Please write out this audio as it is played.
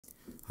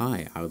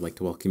Hi, I would like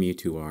to welcome you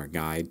to our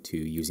guide to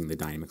using the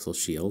Dynamixel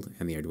Shield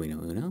and the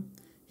Arduino Uno.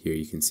 Here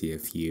you can see a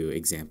few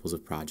examples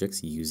of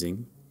projects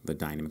using the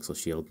Dynamixel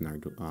Shield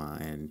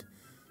and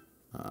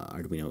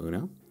Arduino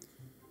Uno.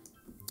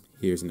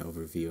 Here's an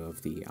overview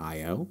of the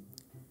I/O.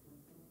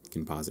 You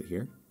can pause it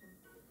here.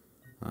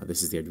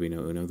 This is the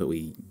Arduino Uno that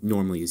we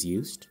normally is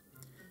used.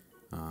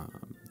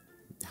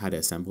 How to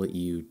assemble it: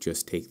 you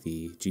just take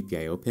the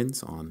GPIO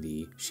pins on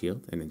the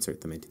shield and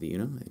insert them into the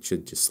Uno. It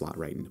should just slot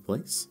right into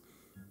place.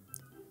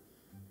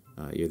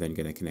 You're then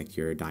going to connect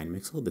your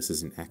Dynamixel. This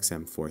is an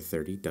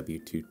XM430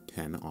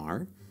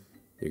 W210R.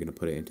 You're going to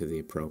put it into the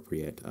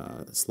appropriate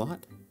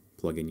slot,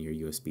 plug in your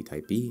USB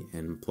Type-B,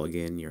 and plug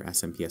in your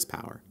SMPS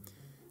power,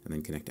 and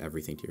then connect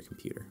everything to your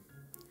computer.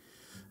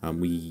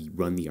 We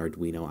run the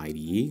Arduino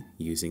IDE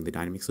using the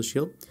Dynamixel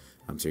Shield,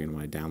 so you're going to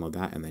want to download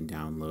that and then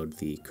download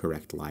the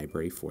correct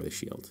library for the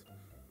shield.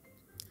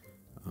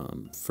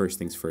 First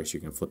things first, you're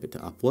going to flip it to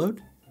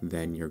upload,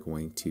 then you're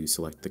going to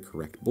select the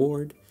correct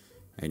board,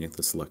 and you have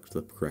to select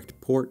the correct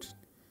port,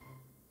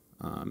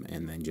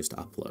 and then just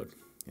upload.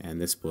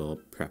 And this will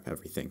prep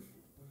everything.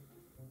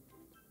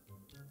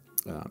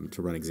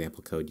 To run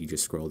example code, you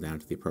just scroll down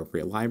to the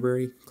appropriate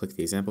library, click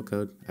the example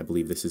code. I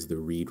believe this is the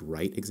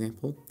read-write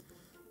example.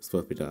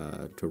 Flip it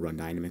to run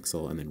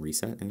Dynamixel and then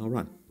reset, and it'll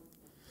run.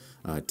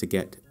 To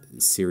get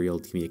serial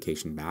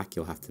communication back,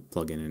 you'll have to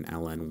plug in an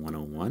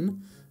LN101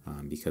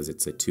 because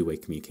it's a two-way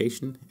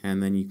communication,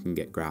 and then you can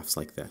get graphs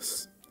like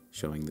this,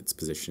 showing its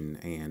position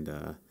and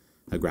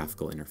a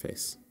graphical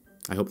interface.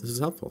 I hope this is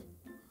helpful.